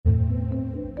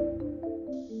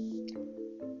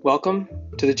Welcome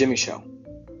to The Jimmy Show,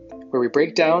 where we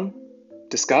break down,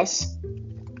 discuss,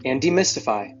 and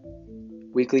demystify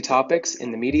weekly topics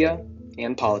in the media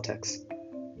and politics.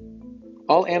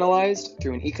 All analyzed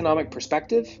through an economic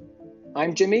perspective.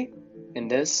 I'm Jimmy,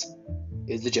 and this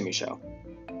is The Jimmy Show.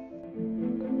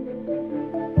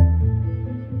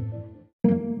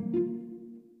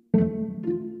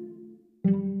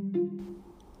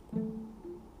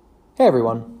 Hey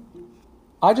everyone.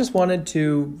 I just wanted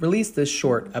to release this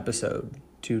short episode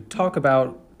to talk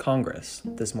about Congress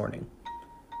this morning.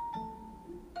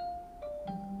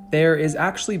 There has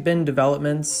actually been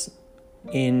developments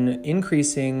in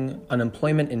increasing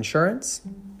unemployment insurance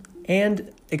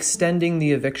and extending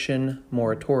the eviction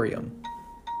moratorium.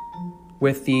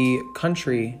 With the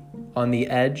country on the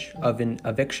edge of an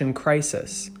eviction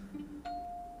crisis,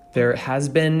 there has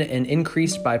been an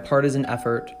increased bipartisan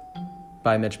effort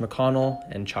by Mitch McConnell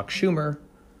and Chuck Schumer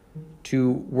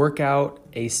to work out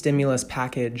a stimulus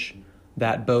package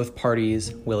that both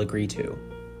parties will agree to.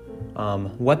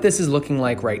 What this is looking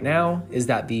like right now is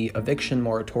that the eviction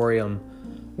moratorium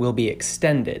will be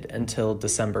extended until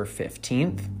December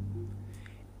 15th,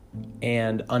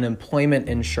 and unemployment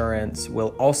insurance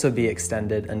will also be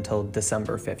extended until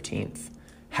December 15th.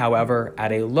 However,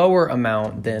 at a lower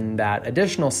amount than that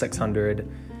additional $600,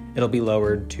 it'll be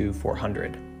lowered to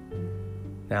 $400.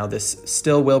 Now, this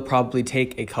still will probably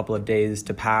take a couple of days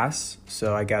to pass,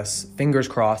 so I guess fingers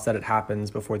crossed that it happens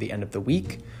before the end of the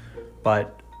week.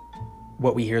 But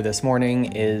what we hear this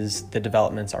morning is the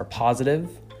developments are positive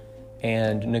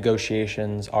and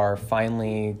negotiations are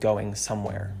finally going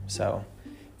somewhere. So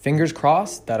fingers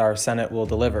crossed that our Senate will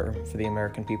deliver for the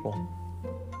American people.